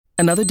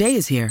Another day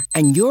is here,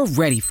 and you're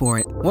ready for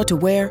it. What to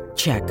wear?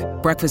 Check.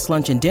 Breakfast,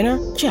 lunch, and dinner?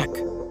 Check.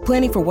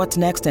 Planning for what's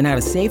next and how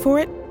to save for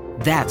it?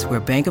 That's where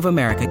Bank of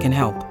America can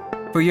help.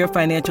 For your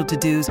financial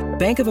to-dos,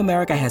 Bank of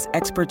America has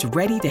experts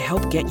ready to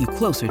help get you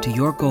closer to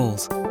your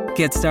goals.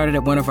 Get started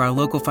at one of our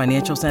local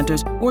financial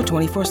centers or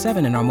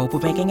 24/7 in our mobile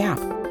banking app.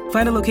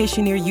 Find a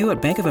location near you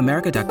at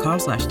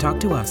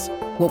bankofamerica.com/talktous.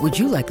 What would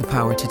you like the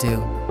power to do?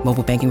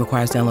 Mobile banking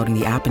requires downloading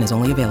the app and is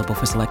only available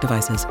for select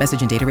devices. Message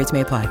and data rates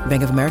may apply.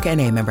 Bank of America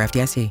N.A., member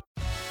FDIC.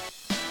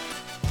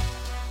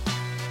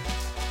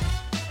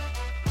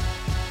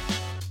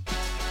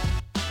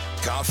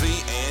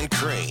 Coffee and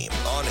Cream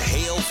on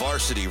Hail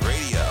Varsity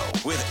Radio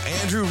with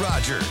Andrew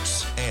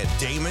Rogers and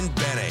Damon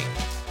Benning.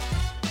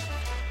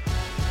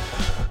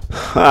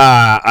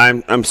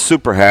 I'm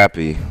super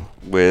happy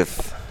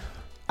with.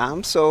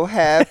 I'm so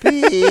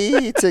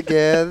happy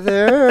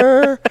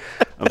together.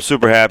 I'm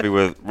super happy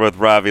with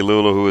Ravi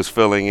Lula, who is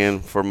filling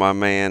in for my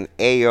man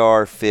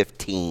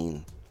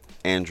AR-15,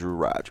 Andrew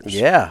Rogers.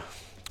 Yeah.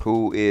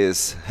 Who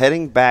is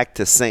heading back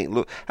to St.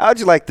 Louis. How'd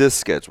you like this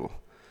schedule?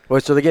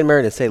 Wait, so they're getting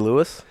married in St.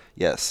 Louis?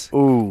 Yes.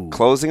 Ooh.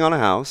 Closing on a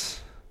house.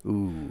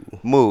 Ooh.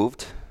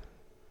 Moved.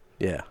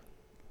 Yeah.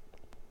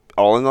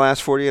 All in the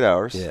last 48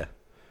 hours. Yeah.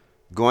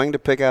 Going to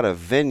pick out a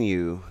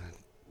venue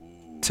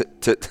to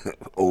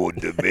Old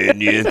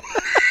Dominion.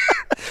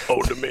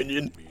 Old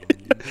Dominion.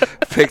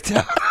 Picking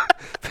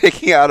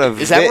out a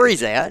Is that where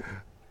he's at?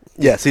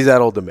 Yes, he's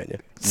at Old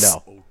Dominion.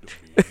 No.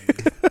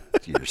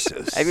 You're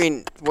so I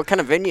mean, what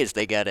kind of venues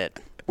they got at?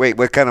 Wait,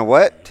 what kind of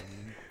what?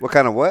 What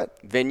kind of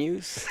what?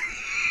 Venues?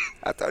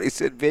 I thought he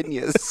said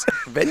vignettes.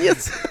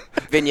 Vignettes?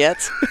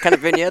 Vignettes? What kind of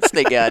vignettes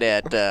they got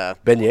at?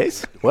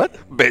 Beignets? What?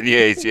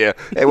 Beignets, yeah.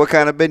 Hey, what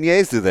kind of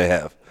beignets do they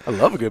have? I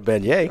love a good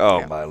beignet.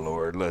 Oh, my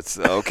Lord.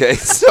 Okay,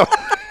 so.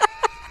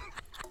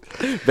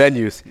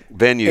 Venues.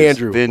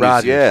 Andrew,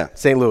 Rogers, yeah.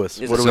 St. Louis.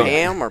 Is What it do we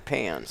Pam or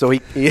Pan? So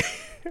he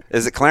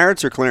Is it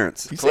Clarence or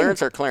Clarence?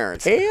 Clarence or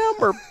Clarence? Pam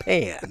or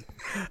Pan?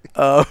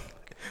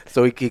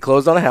 So he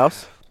closed on a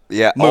house.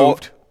 Yeah.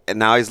 Moved. And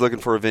now he's looking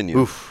for a venue.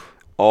 Oof.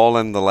 All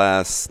in the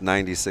last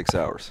 96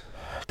 hours.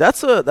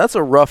 That's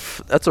a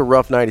rough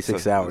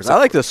 96 hours. I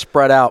like to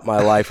spread out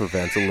my life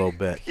events a little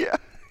bit. Yeah.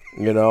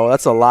 You know,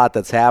 that's a lot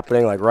that's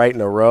happening like right in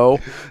a row.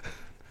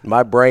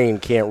 My brain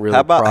can't really.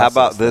 How about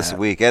process this that.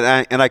 week? And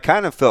I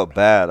kind of felt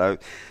bad.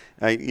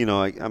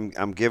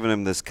 I'm giving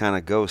him this kind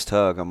of ghost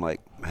hug. I'm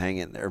like, hang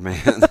in there,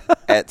 man.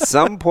 At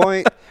some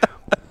point,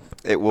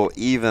 it will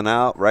even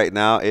out. Right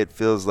now, it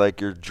feels like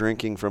you're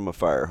drinking from a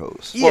fire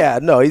hose. Yeah,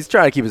 no, he's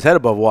trying to keep his head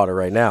above water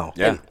right now.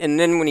 Yeah. And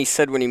then when he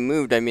said when he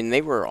moved, I mean,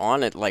 they were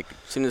on it like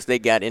as soon as they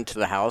got into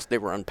the house, they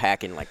were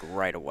unpacking like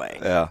right away.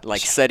 Yeah.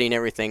 Like setting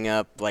everything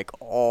up like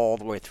all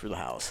the way through the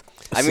house.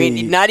 I See,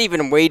 mean, not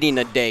even waiting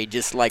a day,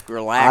 just like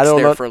relax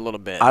there for a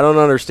little bit. I don't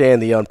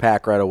understand the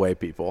unpack right away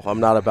people. I'm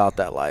not about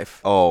that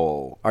life.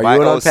 Oh. Are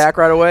you an unpack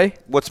right away?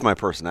 What's my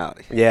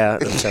personality? Yeah,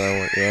 that's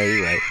kinda what, yeah,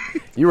 you're right.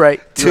 You're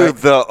right. To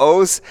the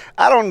O's,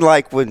 I don't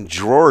like when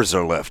drawers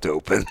are left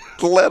open,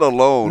 let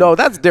alone No,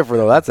 that's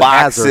different though. That's a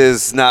hazard.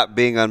 boxes not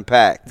being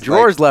unpacked.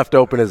 Drawers left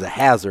open is a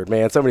hazard,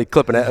 man. Somebody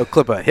clip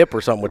a hip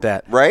or something with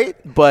that. Right?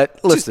 But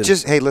listen.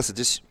 Just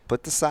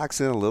put the socks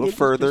in a little Just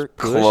further.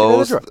 push it in the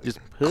Close drawer. Just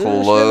push it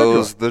in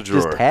close the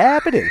drawer. Just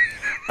tap it in.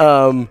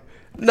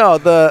 No,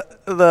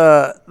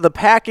 the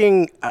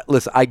packing.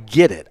 Listen, I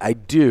get it. I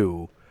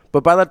do.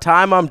 But by the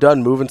time I'm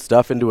done moving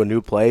stuff into a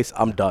new place,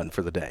 I'm done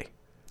for the day.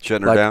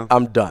 Shutting her down?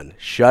 I'm done.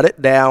 Shut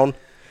it down.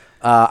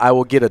 I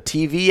will get a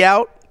TV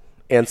out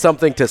and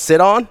something to sit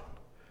on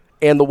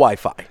and the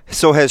Wi-Fi.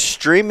 So has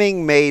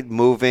streaming made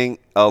moving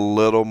a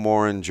little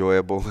more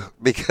enjoyable?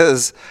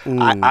 Because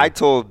I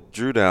told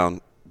Drew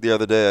down the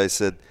other day, I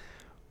said,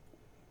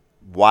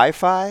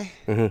 Wi-Fi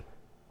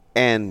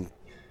and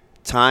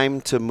time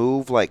to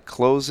move, like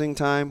closing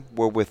time,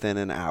 were within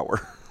an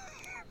hour.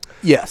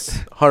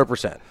 Yes,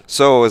 100%.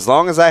 So as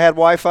long as I had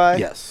Wi-Fi,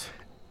 Yes.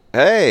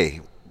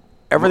 hey.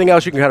 Everything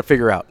else you can kind of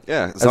figure out.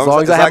 Yeah. As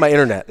long as I have my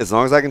internet. As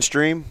long as I can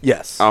stream,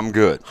 Yes. I'm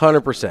good.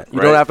 100%. You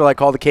Right. don't have to like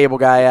call the cable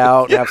guy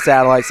out and have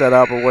satellite set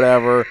up or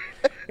whatever.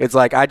 It's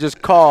like I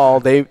just call.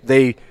 They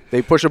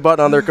push a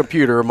button on their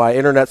computer. My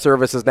internet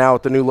service is now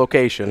at the new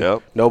location.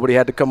 Yep. Nobody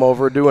had to come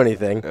over or do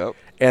anything. Yep.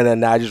 And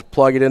then I just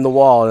plug it in the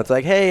wall, and it's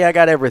like, hey, I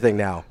got everything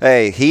now.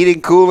 Hey,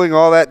 heating, cooling,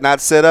 all that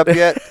not set up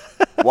yet.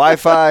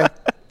 Wi-Fi,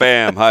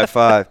 bam, high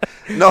five.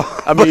 No,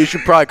 I mean, you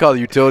should probably call the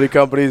utility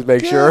companies,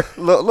 make sure.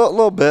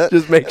 little bit.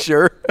 Just make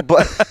sure.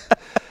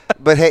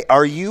 But hey,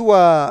 are you?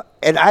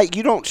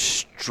 You don't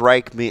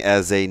strike me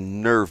as a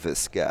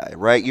nervous guy,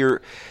 right?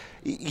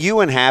 You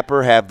and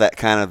Happer have that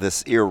kind of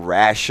this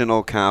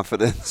irrational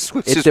confidence,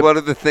 which is one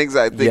of the things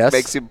I think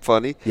makes him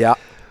funny. Yeah.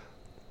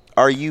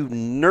 Are you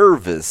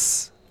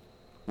nervous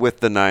with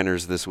the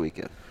Niners this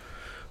weekend?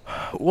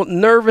 Well,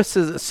 nervous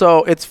is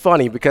so it's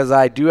funny because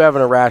I do have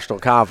an irrational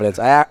confidence.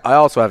 I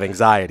also have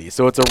anxiety,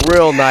 so it's a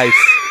real nice,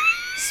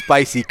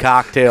 spicy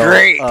cocktail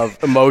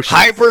of emotions.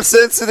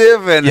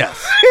 Hypersensitive and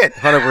yes,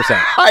 100%.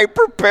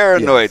 Hyper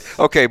paranoid. Yes.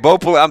 Okay,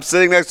 I'm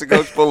sitting next to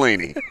Coach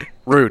Pelini.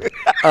 Rude.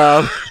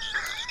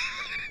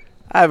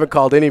 I haven't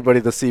called anybody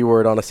the C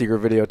word on a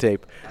secret videotape.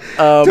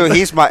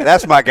 Dude,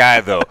 that's my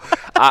guy, though.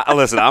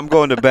 Listen, I'm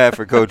going to bat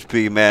for Coach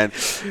P, man.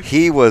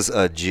 He was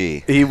a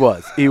G. He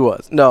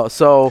was. No,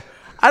 so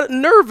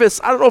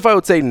nervous. I don't know if I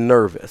would say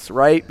nervous,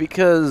 right?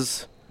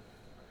 Because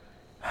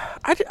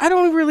I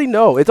don't really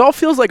know. It all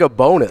feels like a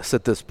bonus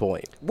at this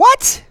point.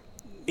 What?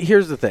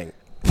 Here's the thing.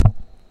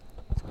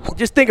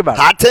 Just think about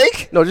it. Hot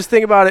take? No, just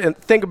think about it and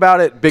think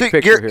about it big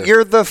picture here.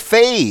 You're the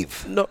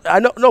fave. No, I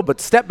know. No, but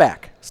step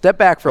back. Step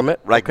back from it.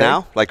 Right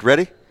now? Like,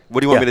 ready?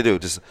 What do you want me to do?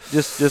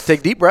 Just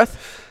take a deep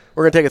breath.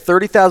 We're going to take a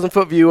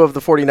 30,000-foot view of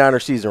the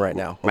 49ers season right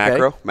now.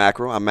 Okay?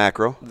 Macro. I'm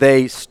macro.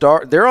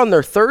 They're on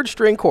their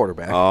third-string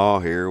quarterback. Oh,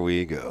 here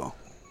we go.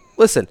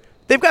 Listen,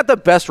 they've got the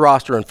best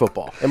roster in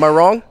football. Am I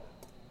wrong?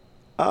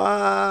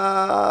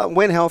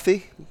 When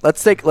healthy.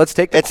 Let's take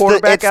the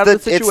quarterback out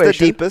of the situation. It's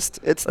the deepest.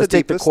 Let's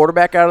take the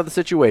quarterback out of the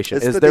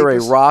situation. Is there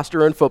a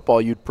roster in football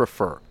you'd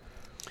prefer?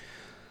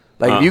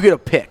 Like, if you get a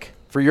pick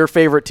for your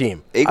favorite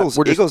team. Eagles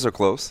are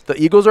close.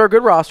 The Eagles are a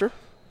good roster.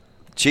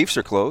 Chiefs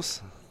are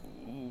close.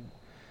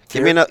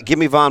 Give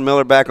me Von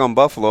Miller back on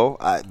Buffalo.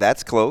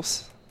 That's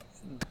close.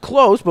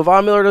 Close, but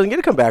Von Miller doesn't get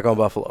to come back on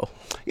Buffalo.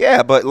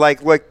 Yeah, but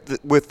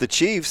with the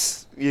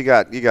Chiefs, you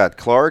got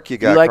Clark, you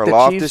got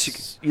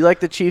Karlaftis. You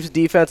like the Chiefs'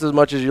 defense as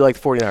much as you like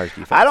the 49ers'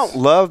 defense. I don't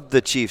love the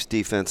Chiefs'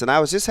 defense, and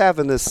I was just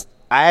having this.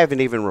 I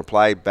haven't even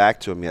replied back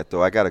to him yet,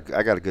 though. I got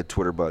a good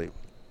Twitter buddy.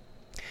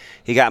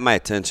 He got my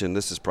attention.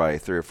 This is probably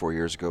 3 or 4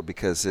 years ago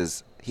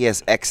because he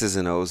has X's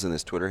and O's in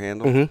his Twitter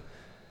handle. Mm-hmm.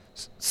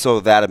 So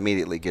that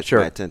immediately gets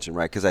my attention,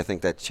 right? Because I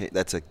think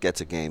that's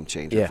a game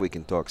changer if we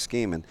can talk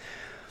scheme.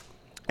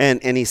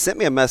 And he sent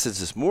me a message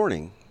this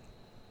morning,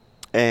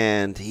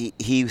 and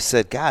he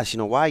said, "Gosh,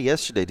 why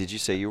yesterday did you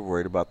say you were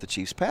worried about the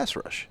Chiefs' pass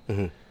rush?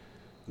 Mm-hmm.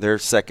 They're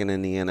second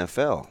in the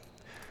NFL."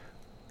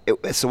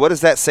 So what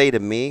does that say to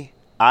me?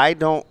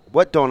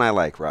 What don't I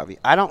like, Ravi?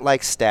 I don't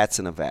like stats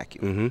in a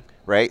vacuum, mm-hmm.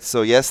 right?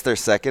 So, yes, they're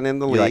second in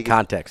the league. You like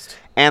context.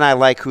 And I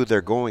like who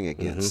they're going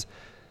against. Mm-hmm.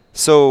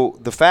 So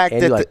the fact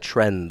and you like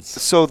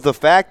trends. So the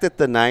fact that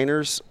the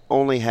Niners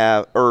only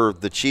have – or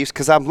the Chiefs –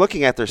 because I'm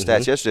looking at their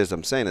stats yesterday as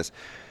I'm saying this.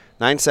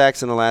 9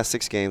 sacks in the last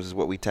 6 games is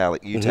what we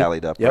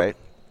tallied up, right?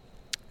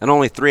 And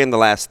only 3 in the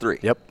last 3.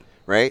 Yep.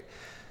 Right?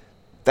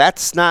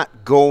 That's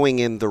not going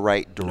in the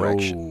right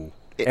direction. No.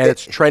 And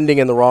it's trending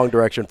in the wrong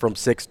direction from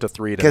 6 to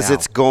 3 to now. Because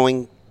it's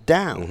going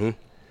down. Mm-hmm.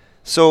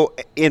 So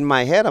in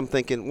my head, I'm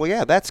thinking, well,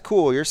 yeah, that's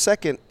cool. You're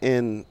second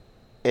in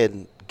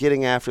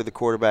getting after the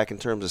quarterback in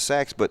terms of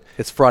sacks, but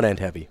it's front end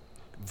heavy.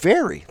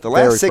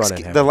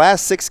 The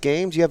last 6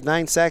 games, you have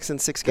 9 sacks in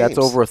 6 games. That's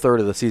over a third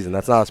of the season.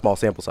 That's not a small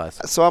sample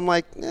size. So I'm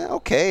like,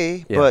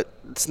 okay, but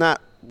it's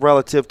not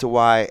relative to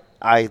why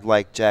I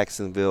like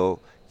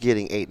Jacksonville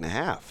getting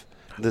 8.5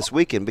 this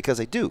weekend, because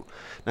I do.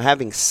 Now,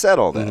 having said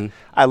all that,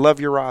 I love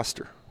your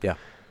roster. Yeah.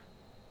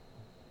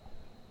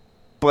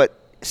 But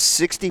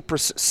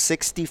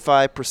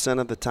 65%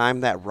 of the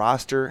time, that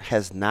roster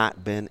has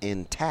not been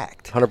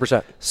intact.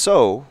 100%.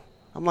 So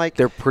I'm like,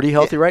 they're pretty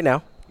healthy right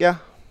now. Yeah.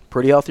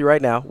 Pretty healthy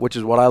right now, which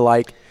is what I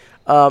like.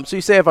 So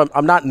you say if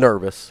I'm not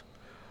nervous,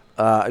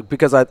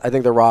 because I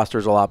think the roster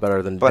is a lot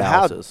better than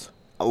Dallas's.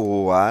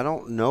 I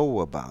don't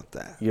know about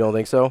that. You don't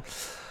think so?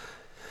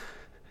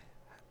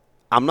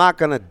 I'm not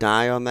going to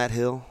die on that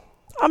hill.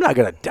 I'm not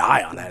going to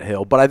die on that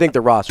hill, but I think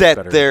the roster is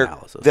better than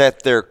Dallas's.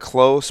 That they're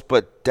close,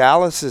 but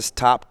Dallas's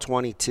top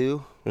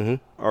 22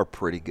 are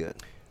pretty good.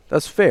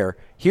 That's fair.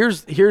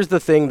 Here's the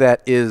thing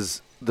that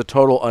is the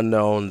total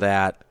unknown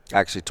that –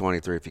 actually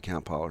 23 if you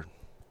count Pollard.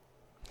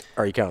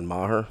 Are you counting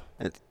Maher?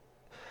 That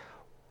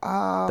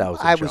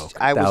was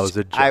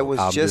a joke.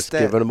 I'm just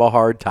giving him a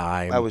hard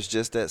time. I was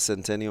just at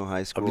Centennial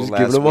High School last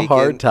weekend. Giving him a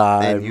hard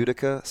time. In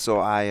Utica, so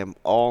I am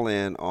all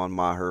in on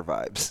Maher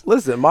vibes.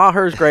 Listen,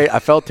 Maher's great. I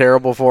felt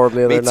terrible for him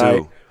the other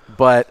night.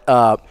 But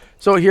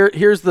so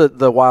here's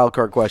the wild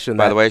card question.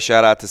 By the way,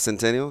 shout out to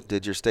Centennial.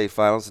 Did your state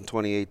finals in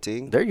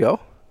 2018. There you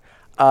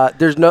go.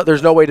 There's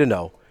no way to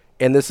know,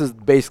 and this is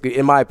basically,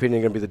 in my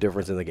opinion, going to be the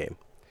difference in the game.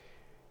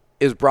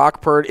 Is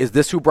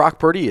this who Brock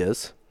Purdy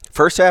is?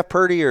 First half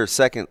Purdy or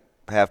second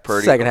half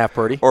Purdy? Second half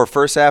Purdy. Or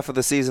first half of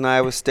the season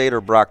Iowa State or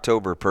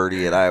Brocktober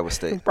Purdy at Iowa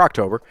State?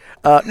 Brocktober.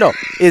 No,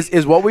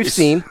 is what we've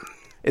seen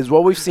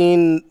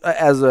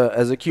as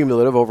a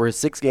cumulative over his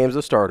 6 games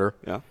as starter.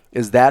 Yeah.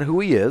 Is that who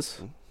he is?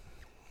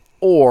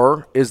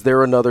 Or is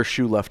there another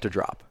shoe left to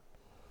drop?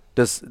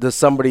 Does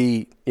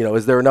somebody,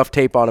 is there enough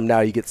tape on him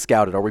now you get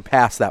scouted? Are we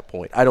past that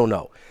point? I don't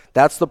know.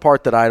 That's the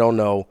part that I don't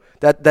know,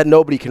 that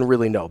nobody can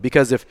really know.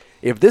 Because if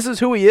this is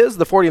who he is,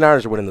 the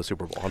 49ers are winning the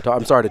Super Bowl.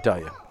 I'm sorry to tell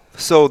you.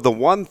 So the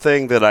one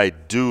thing that I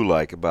do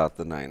like about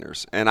the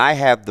Niners, and I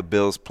have the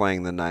Bills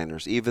playing the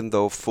Niners, even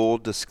though, full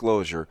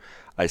disclosure,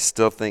 I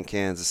still think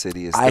Kansas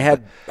City is. I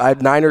had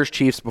Niners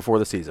Chiefs before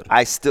the season.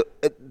 I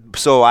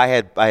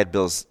had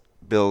Bills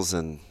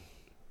and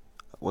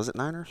was it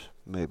Niners?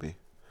 Maybe. I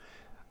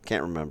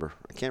can't remember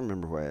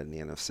who I had in the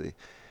NFC.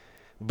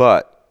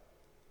 But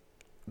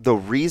the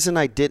reason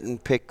I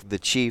didn't pick the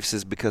Chiefs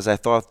is because I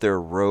thought their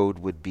road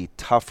would be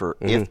tougher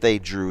if they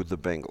drew the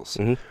Bengals.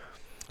 Mm-hmm.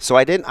 So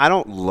I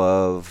don't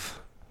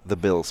love the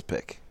Bills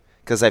pick.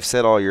 Because I've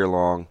said all year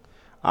long,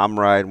 I'm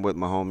riding with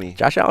my homie.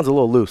 Josh Allen's a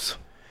little loose.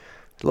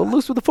 A little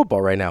loose with the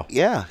football right now.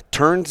 Yeah,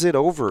 turns it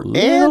over. A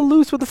little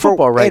loose with the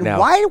football right now.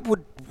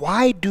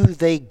 Why do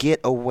they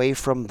get away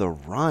from the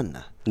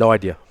run? No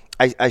idea.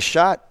 I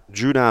shot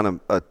Drew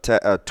down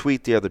a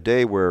tweet the other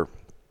day where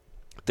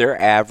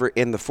their average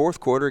in the fourth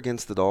quarter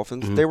against the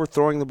Dolphins, they were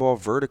throwing the ball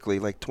vertically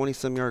like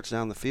 20-some yards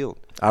down the field.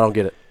 I don't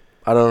get it.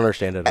 I don't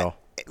understand it at all.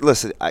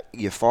 Listen,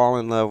 you fall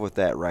in love with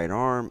that right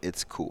arm,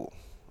 it's cool.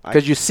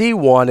 Because you see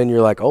one and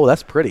you're like, oh,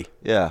 that's pretty.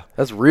 Yeah.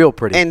 That's real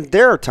pretty. And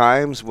there are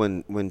times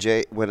when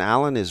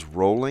Allen is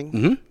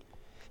rolling,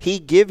 he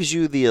gives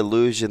you the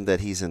illusion that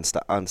he's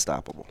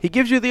unstoppable. He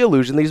gives you the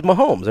illusion that he's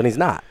Mahomes, and he's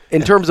not,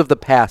 in terms of the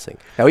passing.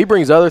 Now, he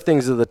brings other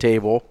things to the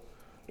table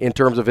in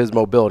terms of his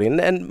mobility. And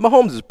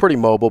Mahomes is pretty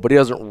mobile, but he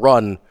doesn't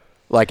run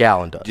like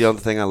Allen does. The other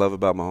thing I love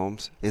about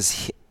Mahomes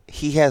is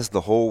he has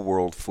the whole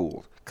world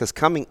fooled. Because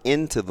coming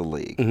into the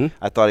league,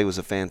 I thought he was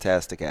a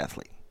fantastic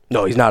athlete.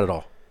 No, he's not at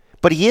all.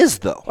 But he is,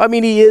 though. I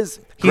mean, he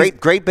is.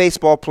 Great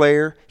baseball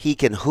player. He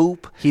can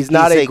hoop. He's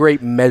not a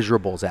great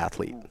measurables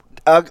athlete.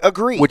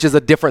 Agree. Which is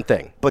a different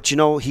thing. But,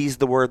 he's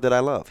the word that I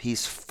love.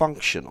 He's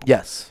functional.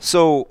 Yes.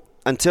 So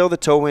until the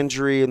toe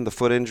injury and the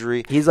foot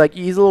injury. He's a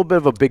little bit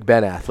of a Big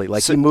Ben athlete.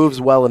 Like, he moves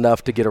well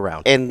enough to get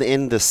around. And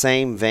in the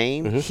same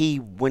vein,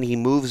 when he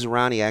moves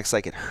around, he acts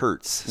like it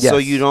hurts. Yes. So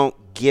you don't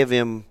give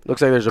him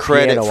Looks like there's a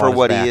credit piano for on his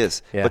what back. he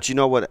is. Yeah. But you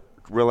know what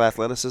real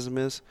athleticism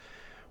is?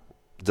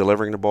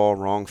 Delivering the ball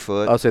wrong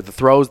foot. I'll say the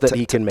throws that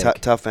he can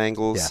make. Tough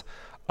angles.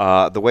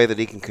 Yeah. The way that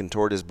he can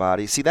contort his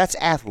body. See, that's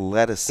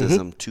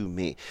athleticism to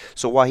me.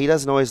 So while he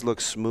doesn't always look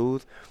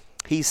smooth,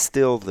 he's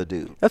still the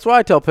dude. That's why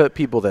I tell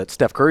people that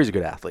Steph Curry's a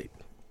good athlete.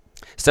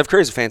 Steph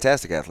Curry's a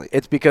fantastic athlete.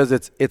 It's because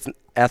it's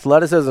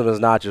athleticism is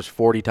not just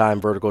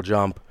 40-time vertical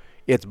jump.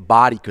 It's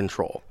body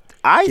control.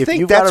 I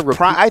think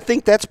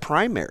that's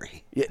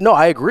primary. Yeah, no,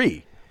 I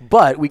agree.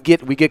 But we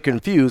get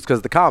confused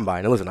because the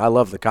combine. And listen, I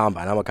love the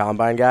combine. I'm a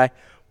combine guy.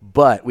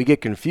 But we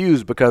get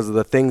confused because of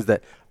the things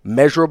that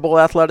measurable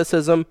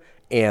athleticism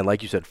and,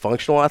 like you said,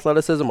 functional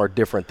athleticism are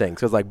different things.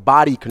 Because, like,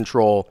 body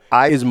control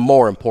is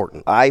more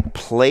important. I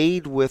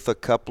played with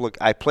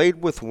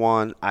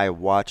one. I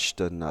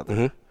watched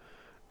another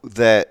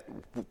that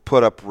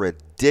put up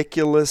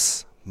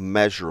ridiculous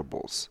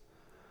measurables.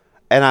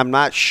 And I'm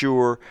not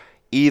sure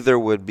either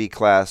would be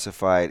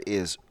classified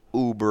as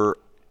uber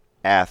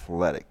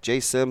athletic. Jay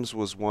Sims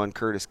was one.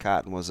 Curtis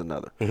Cotton was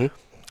another.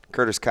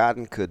 Curtis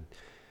Cotton could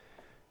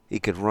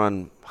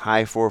run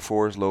high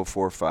 4.4s, low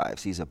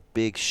 4.5s. He's a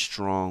big,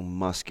 strong,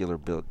 muscular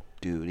built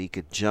dude. He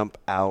could jump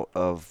out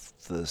of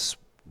this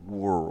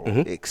world.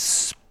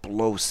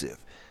 Explosive.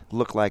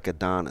 Look like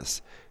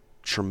Adonis.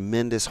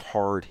 Tremendous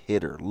hard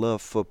hitter.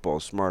 Love football.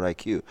 Smart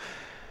IQ.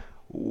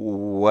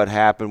 What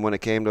happened when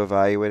it came to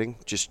evaluating?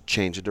 Just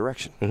change of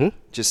direction.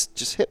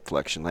 Just hip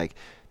flexion. Like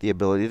the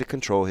ability to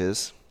control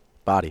his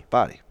body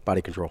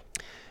control.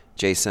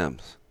 Jay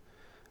Sims.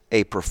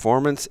 A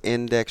performance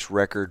index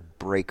record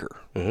breaker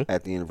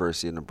at the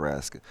University of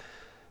Nebraska.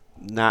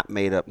 Not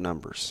made up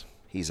numbers.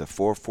 He's a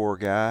 4'4"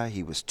 guy.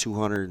 He was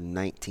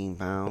 219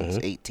 pounds,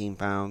 18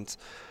 pounds.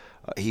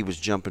 He was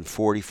jumping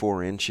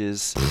 44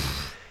 inches.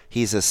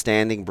 He's a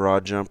standing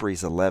broad jumper.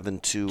 He's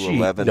 11'2",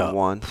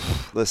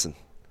 11'1". Listen,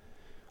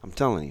 I'm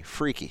telling you,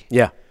 freaky.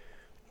 Yeah.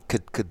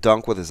 Could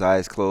dunk with his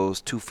eyes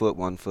closed, 2 foot,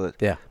 1 foot.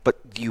 Yeah. But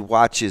you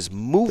watch his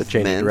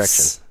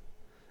movements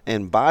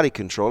and body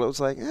control, it was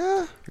like,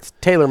 It's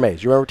Taylor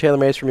Mays. You remember Taylor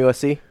Mays from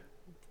USC?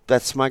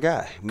 That's my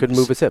guy. Couldn't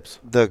move his hips.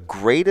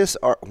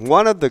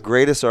 One of the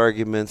greatest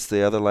arguments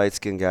the other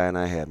light-skinned guy and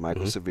I had,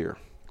 Michael Severe,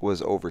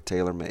 was over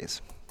Taylor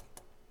Mays.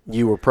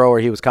 You were pro or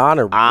he was con?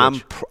 Or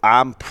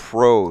I'm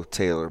pro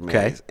Taylor Mays.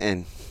 Okay.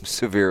 And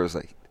Severe was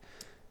like,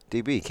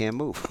 DB, can't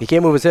move. He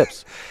can't move his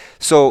hips.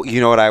 So, you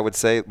know what I would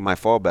say? My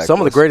fallback Some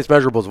of the greatest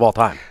measurables of all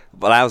time.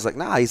 But I was like,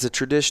 nah, he's a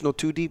traditional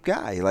two-deep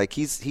guy. Like,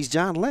 he's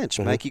John Lynch,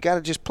 Mike. You got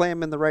to just play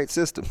him in the right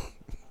system.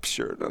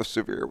 Sure enough,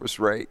 Severe was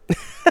right.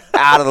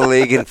 Out of the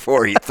league in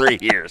 3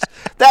 years.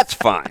 That's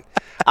fine.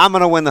 I'm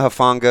going to win the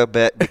Hufanga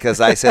bet because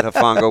I said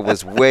Hufanga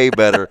was way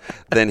better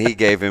than he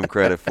gave him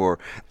credit for.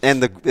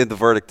 And the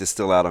verdict is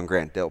still out on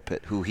Grant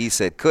Delpit, who he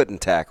said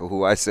couldn't tackle,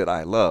 who I said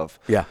I love.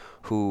 Yeah.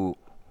 Who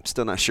I'm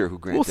still not sure who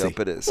Grant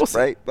Delpit is. We'll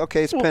right?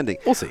 Okay, it's pending.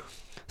 We'll see.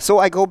 So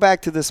I go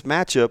back to this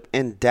matchup,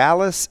 and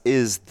Dallas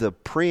is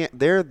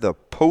they're the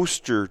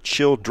poster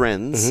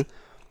childrens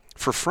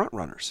for front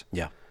runners.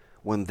 Yeah.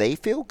 When they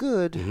feel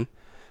good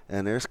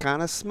and they're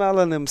kind of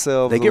smelling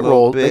themselves They get a little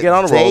rolled. bit, They get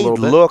on a roll a little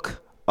bit. They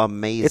look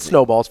amazing. It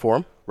snowballs for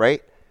them.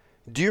 Right?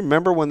 Do you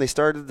remember when they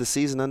started the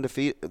season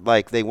undefeated?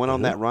 Like, they went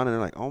on that run, and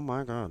they're like, oh,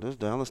 my God, this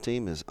Dallas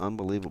team is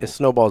unbelievable. It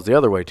snowballs the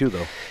other way, too,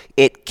 though.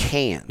 It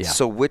can. Yeah.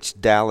 So which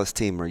Dallas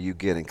team are you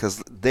getting?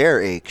 Because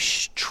they're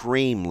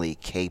extremely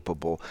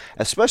capable,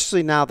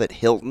 especially now that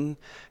Hilton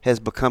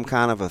has become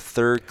kind of a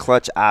third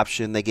clutch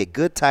option. They get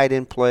good tight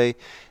end play.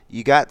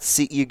 You got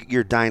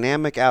you're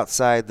dynamic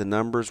outside the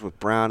numbers with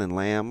Brown and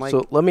Lamb.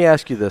 So let me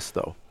ask you this,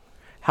 though.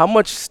 How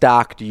much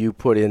stock do you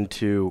put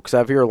into, because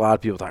I've heard a lot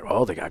of people talk,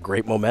 oh, they got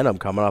great momentum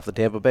coming off the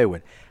Tampa Bay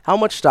win. How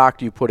much stock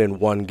do you put in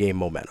one game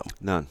momentum?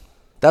 None.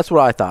 That's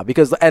what I thought.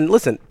 And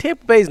listen,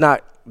 Tampa Bay's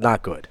not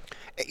good.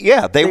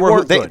 Yeah, they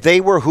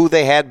were who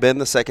they had been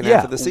the second half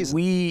Yeah, of the season.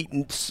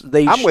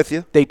 I'm with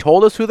you. They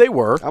told us who they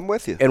were. I'm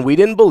with you. And we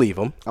didn't believe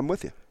them. I'm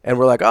with you. And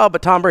we're like, oh,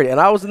 but Tom Brady. And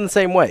I was in the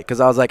same way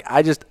because I was like,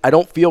 I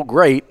don't feel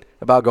great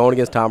about going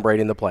against Tom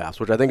Brady in the playoffs,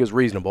 which I think is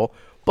reasonable.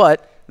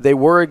 But they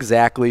were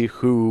exactly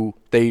who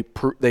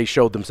they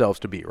showed themselves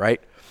to be,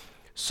 right?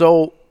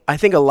 So I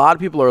think a lot of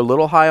people are a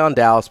little high on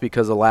Dallas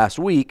because of last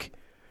week,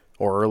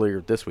 or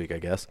earlier this week, I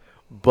guess.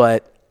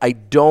 But I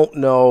don't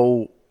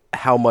know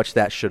how much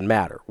that should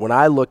matter. When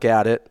I look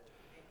at it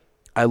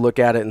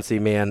and see,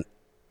 man,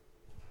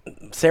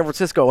 San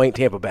Francisco ain't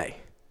Tampa Bay.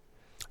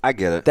 I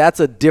get it. That's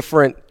a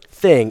different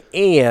thing.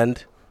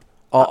 And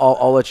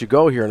I'll let you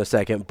go here in a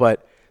second.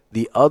 But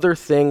the other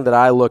thing that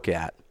I look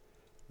at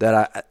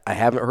that I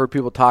haven't heard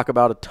people talk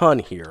about a ton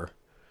here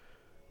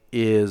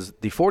is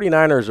the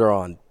 49ers are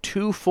on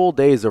 2 full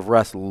days of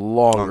rest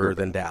longer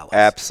than Dallas.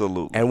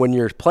 Absolutely. And when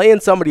you're playing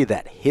somebody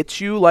that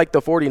hits you like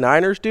the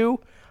 49ers do,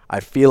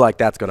 I feel like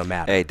that's going to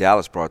matter. Hey,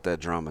 Dallas brought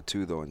that drama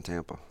too, though, in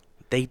Tampa.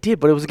 They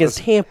did, but it was against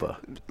Tampa.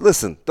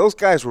 Listen, those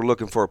guys were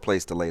looking for a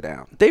place to lay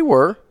down. They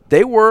were.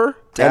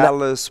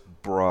 Dallas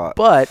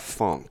brought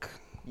funk.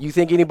 You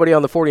think anybody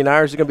on the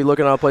 49ers is going to be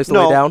looking on a place to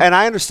lay down? No, and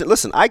I understand.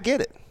 Listen, I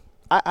get it.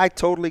 I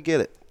totally get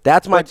it.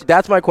 That's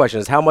my question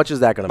is how much is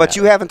that going to matter? But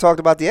you haven't talked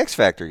about the X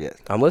factor yet.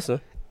 I'm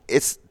listening.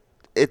 It's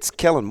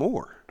Kellen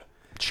Moore.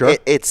 Sure.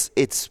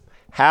 It's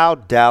how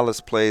Dallas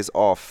plays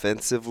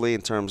offensively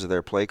in terms of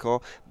their play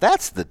call.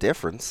 That's the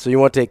difference. So you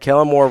want to take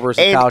Kellen Moore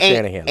versus Kyle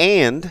Shanahan.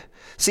 And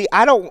see,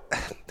 I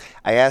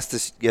asked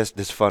this. Yes,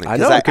 this is funny. I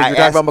know because you're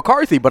talking about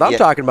McCarthy, but I'm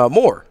talking about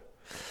Moore.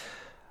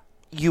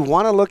 You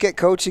want to look at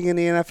coaching in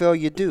the NFL,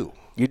 you do.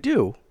 You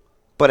do.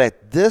 But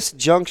at this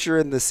juncture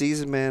in the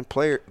season, man,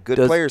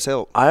 players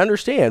help. I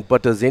understand,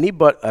 but does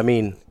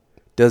anybody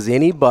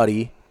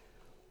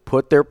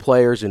put their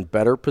players in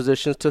better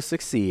positions to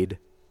succeed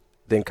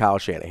than Kyle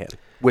Shanahan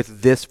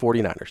with this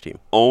 49ers team?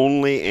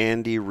 Only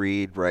Andy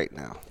Reid right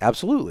now.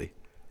 Absolutely.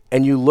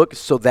 And you look,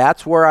 so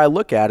that's where I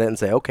look at it and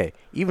say, okay,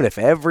 even if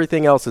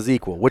everything else is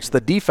equal, which the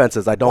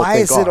defenses I don't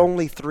think are. Why is it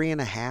only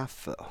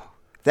 3.5 though?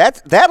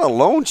 That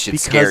alone should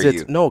scare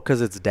you. No,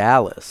 because it's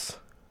Dallas.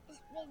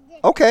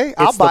 Okay,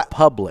 it's the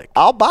public.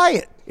 I'll buy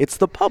it. It's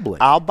the public.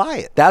 I'll buy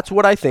it. That's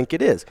what I think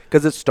it is.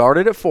 Because it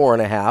started at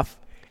 4.5.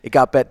 It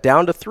got bet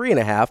down to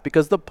 3.5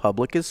 because the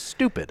public is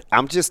stupid.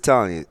 I'm just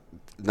telling you,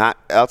 not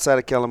outside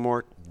of Kellen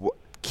Moore,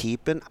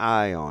 keep an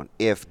eye on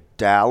if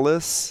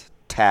Dallas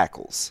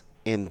tackles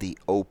in the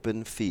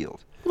open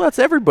field. Well, that's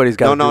everybody's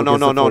got to do against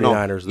the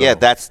 49ers, though.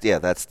 Yeah,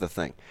 that's the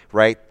thing,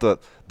 right? The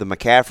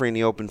McCaffrey in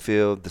the open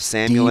field, the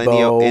Samuel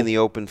in the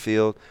open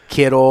field.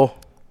 Kittle.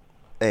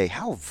 Hey,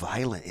 how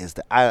violent is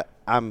that?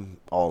 I'm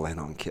all in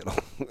on Kittle.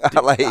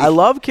 I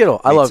love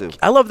Kittle. I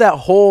love that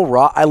whole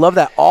I love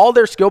that all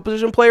their skill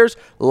position players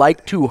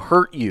like to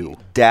hurt you.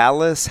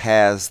 Dallas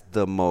has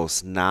the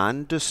most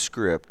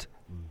nondescript,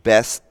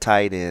 best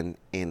tight end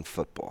in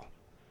football.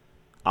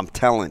 I'm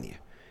telling you.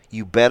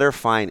 You better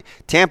find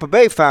 – Tampa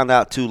Bay found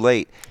out too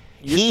late.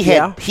 He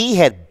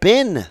had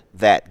been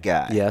that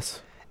guy.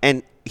 Yes.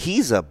 And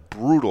he's a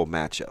brutal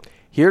matchup.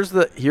 Here's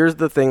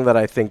the thing that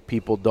I think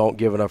people don't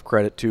give enough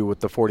credit to with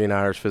the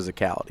 49ers'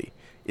 physicality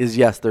is,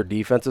 yes, their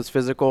defense is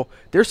physical.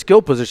 Their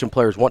skill position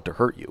players want to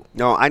hurt you.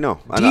 No, I know.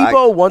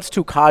 Debo wants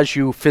to cause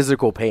you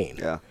physical pain.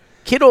 Yeah.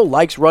 Kittle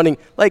likes running.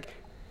 Like,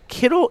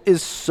 Kittle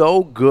is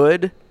so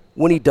good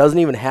when he doesn't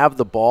even have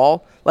the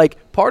ball.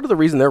 Like, part of the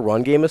reason their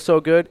run game is so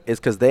good is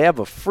because they have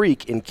a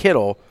freak in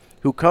Kittle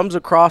who comes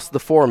across the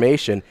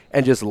formation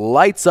and just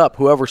lights up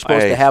whoever's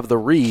supposed to have the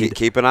read.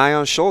 Keep an eye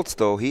on Schultz,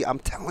 though. I'm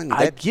telling you.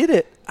 I get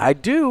it. I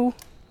do.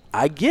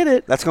 I get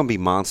it. That's going to be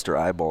monster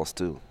eyeballs,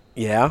 too.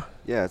 Yeah?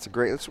 Yeah, it's a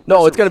great – it's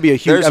going to be a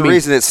huge – There's a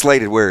reason it's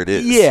slated where it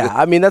is. Yeah,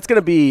 I mean, that's going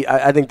to be –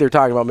 I think they're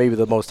talking about maybe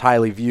the most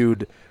highly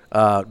viewed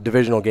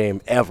divisional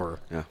game ever.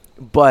 Yeah.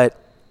 But,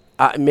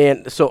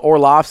 man, so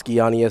Orlovsky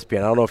on ESPN.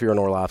 I don't know if you're an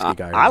Orlovsky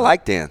guy or not. I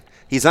like Dan.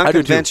 He's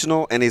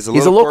unconventional and he's a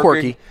little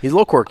quirky. He's a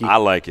little quirky. I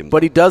like him.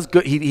 But he does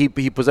good.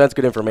 He presents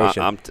good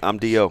information. I'm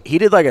D.O. He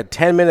did like a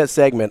 10-minute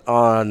segment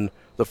on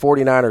the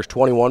 49ers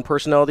 21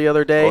 personnel the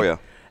other day. Oh, yeah.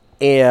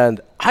 And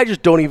I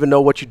just don't even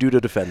know what you do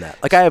to defend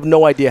that. Like, I have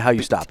no idea how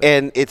you stop it.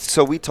 And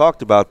so we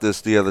talked about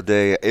this the other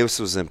day. This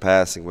was in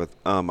passing with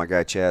my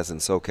guy Chaz in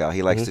SoCal.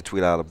 He likes to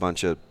tweet out a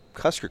bunch of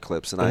Husker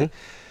clips, and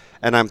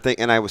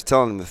I was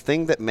telling him the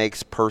thing that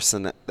makes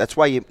that's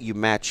why you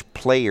match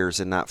players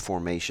and not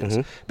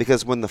formations.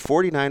 Because when the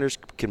 49ers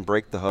can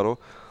break the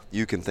huddle,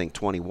 you can think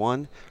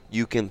 21,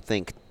 you can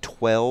think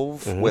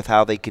 12 with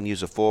how they can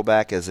use a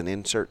fullback as an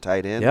insert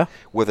tight end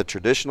with a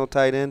traditional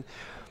tight end.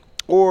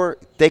 Or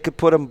they could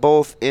put them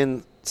both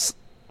in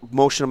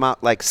motion them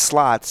out like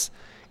slots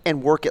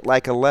and work it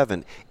like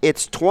 11.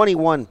 It's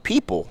 21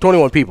 people.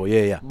 21 people,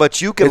 yeah.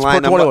 But you can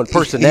line them 21 up.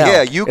 personnel.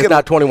 Yeah, you can. It's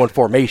not 21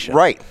 formation.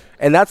 Right.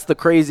 And that's the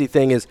crazy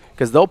thing is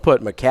because they'll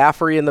put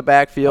McCaffrey in the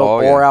backfield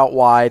or out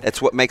wide.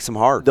 That's what makes them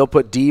hard. They'll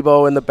put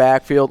Debo in the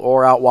backfield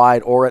or out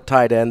wide or at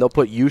tight end. They'll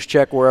put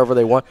Juszczyk wherever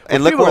they want.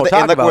 And look where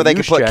they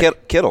can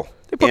put Kittle.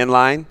 In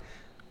line,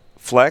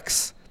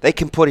 flex. They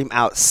can put him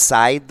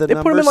outside the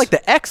numbers. They put him in like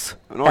the X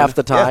half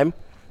the time.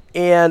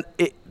 Yeah.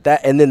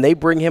 And then they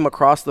bring him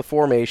across the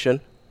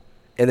formation,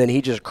 and then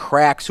he just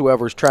cracks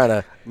whoever's trying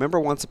to. Remember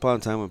once upon a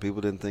time when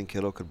people didn't think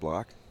Kittle could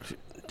block?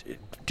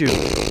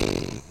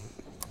 Dude.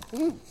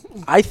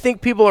 I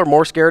think people are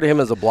more scared of him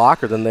as a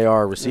blocker than they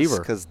are a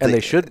receiver, and they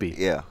should be.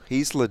 Yeah,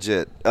 he's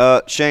legit.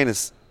 Shane,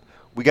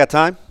 we got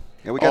time?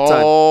 Yeah, we got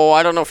time. Oh,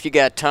 I don't know if you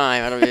got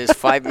time. I don't know. Is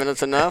 5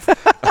 minutes enough?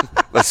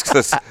 Let's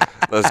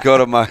go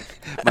to my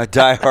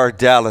diehard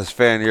Dallas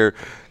fan here.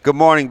 Good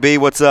morning, B.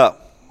 What's up?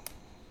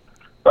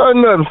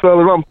 Nothing,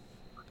 fellas.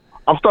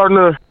 I'm starting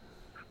to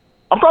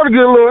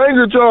get a little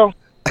angry at y'all.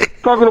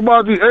 Talking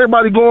about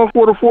everybody going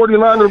for the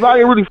 49ers. I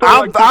ain't really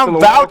feeling I'm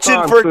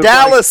vouching for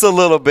Dallas a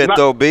little bit,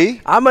 though,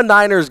 B. I'm a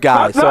Niners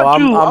guy, so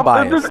I'm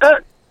biased.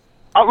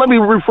 Let me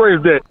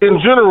rephrase that. In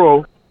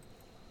general,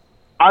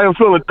 I am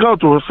feeling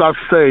comfortable, so I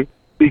say,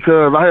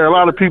 because I hear a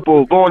lot of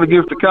people going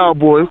against the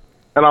Cowboys,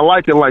 and I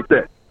like it like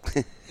that.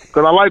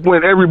 Because I like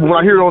when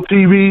I hear it on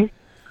TV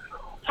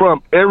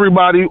from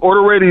everybody or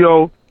the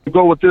radio,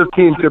 go with this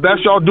team, because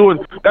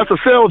that's a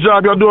sales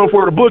job y'all doing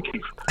for the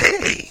bookies.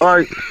 All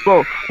right,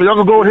 so y'all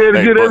can go ahead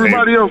and get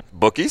everybody else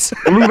bookies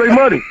and lose their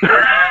money.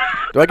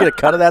 Do I get a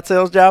cut of that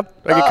sales job?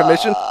 Do I get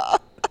commission?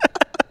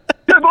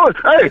 Yeah, go ahead.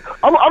 Hey,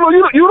 I know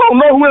you don't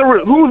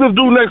know who's this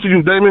dude next to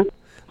you, Damon.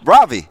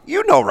 Ravi,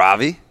 you know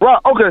Ravi.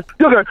 Okay,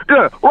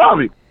 yeah,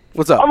 Ravi.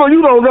 What's up? I know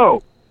you don't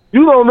know.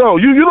 You don't know.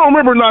 You don't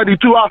remember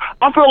 92.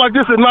 I feel like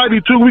this is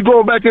 92. We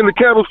going back into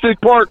Candlestick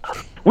Park.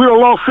 We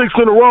done lost 6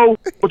 in a row,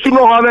 but you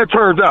know how that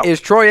turns out.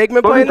 Is Troy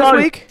Aikman playing this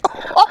week?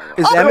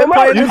 Is Emmett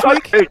playing this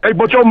week? Hey,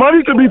 but your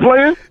money could be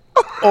playing.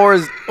 Or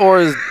is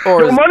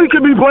your money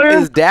could be playing.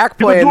 Is Dak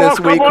playing this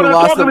week who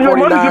lost the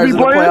 49ers in the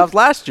playoffs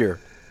last year?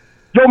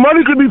 Your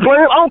money could be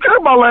playing. I don't care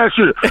about last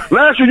year.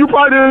 Last year you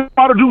probably didn't know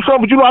how to do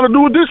something, but you know how to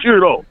do it this year,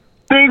 though.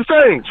 Things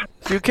change.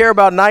 You care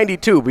about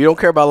 92, but you don't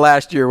care about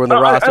last year when the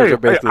rosters are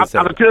basically the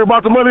same. I care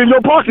about the money in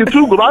your pocket,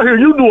 too, because I hear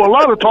you do a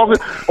lot of talking,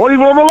 or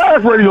even on the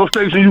last radio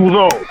station you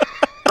was on.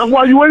 That's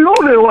why you ain't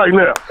on there right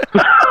now.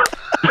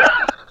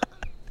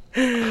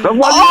 That's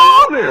why you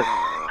ain't on there.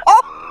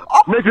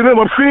 Making them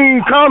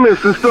obscene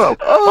comments and stuff.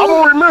 I'm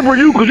going to remember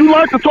you because you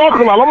like to talk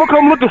a lot. I'm going to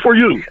come looking for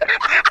you.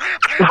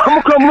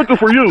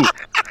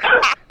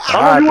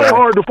 I know you ain't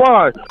hard to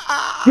find.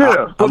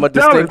 Yeah. I'm a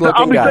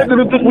distinct-looking guy. I'll be taking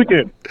it this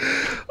weekend.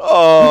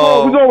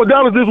 We're going with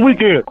Dallas this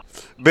weekend.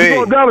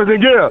 We're going Dallas,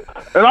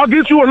 and I'll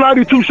get you a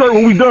 92 shirt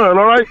when we done,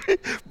 all right?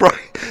 Bro,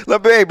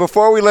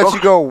 before we let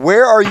you go,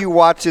 where are you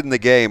watching the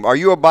game? Are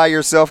you a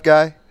by-yourself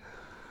guy?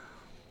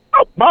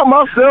 By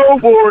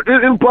myself or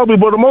in public,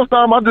 but the most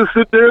time I just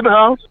sit there in the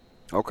house.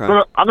 Okay.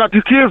 But I got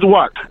these kids to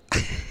watch.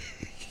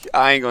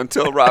 I ain't going to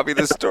tell Robbie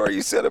the story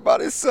you said about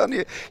his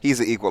son.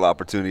 He's an equal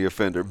opportunity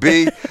offender.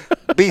 Be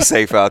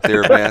safe out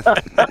there, man.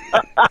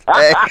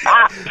 Hey.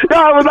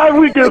 Have a nice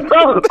weekend,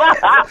 fellas.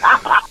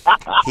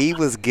 He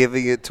was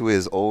giving it to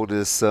his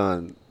oldest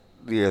son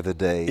the other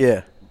day.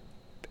 Yeah.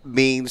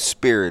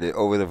 Mean-spirited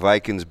over the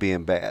Vikings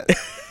being bad.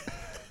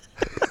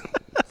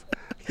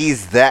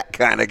 He's that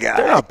kind of guy.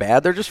 They're not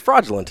bad. They're just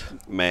fraudulent.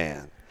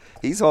 Man,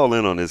 he's all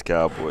in on his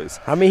Cowboys.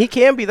 I mean, he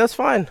can be. That's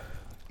fine.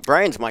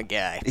 Brian's my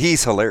guy.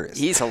 He's hilarious.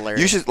 You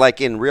should,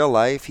 in real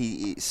life,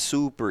 he's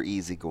super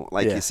easygoing.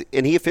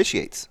 And he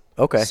officiates.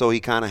 Okay. So he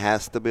kind of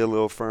has to be a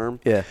little firm.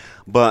 Yeah.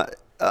 But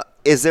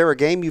is there a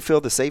game you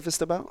feel the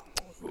safest about?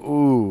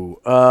 Ooh.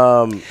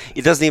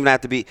 It doesn't even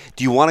have to be.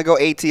 Do you want to go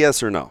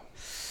ATS or no?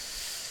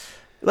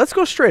 Let's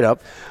go straight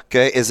up.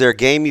 Okay. Is there a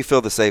game you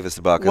feel the safest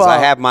about? Because I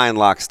have mine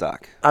lock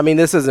stock. I mean,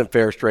 this isn't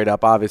fair straight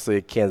up. Obviously,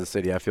 Kansas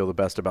City, I feel the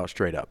best about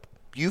straight up.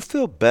 You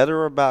feel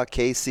better about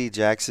KC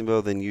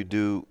Jacksonville than you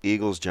do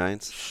Eagles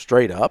Giants?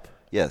 Straight up?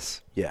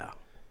 Yes. Yeah.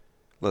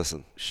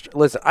 Listen,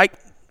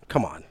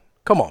 come on,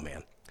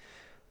 man.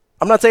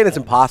 I'm not saying it's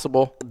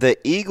impossible. The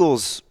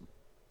Eagles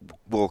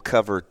will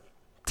cover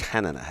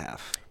 10.5,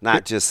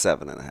 not just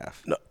 7.5.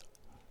 No,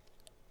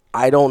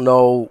 I don't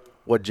know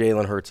what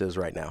Jalen Hurts is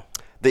right now.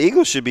 The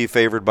Eagles should be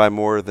favored by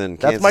more than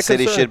Kansas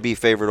City should be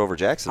favored over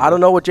Jacksonville. I don't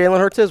know what Jalen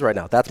Hurts is right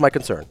now. That's my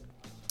concern.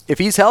 If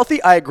he's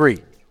healthy, I agree.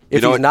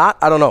 If he's not,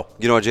 I don't know.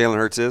 You know what Jalen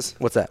Hurts is?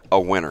 What's that? A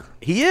winner.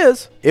 He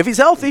is. If he's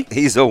healthy.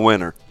 He's a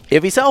winner.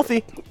 If he's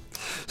healthy.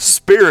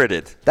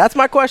 Spirited. That's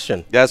my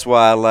question. That's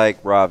why I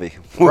like Ravi.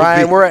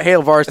 Ryan, we're at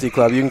Hale Varsity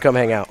Club. You can come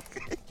hang out.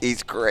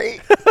 He's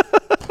great.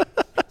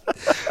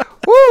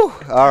 Woo!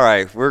 All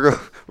right, we're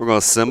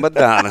gonna simmer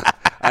down.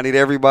 I need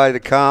everybody to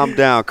calm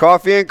down.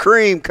 Coffee and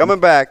Cream coming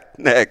back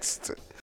next.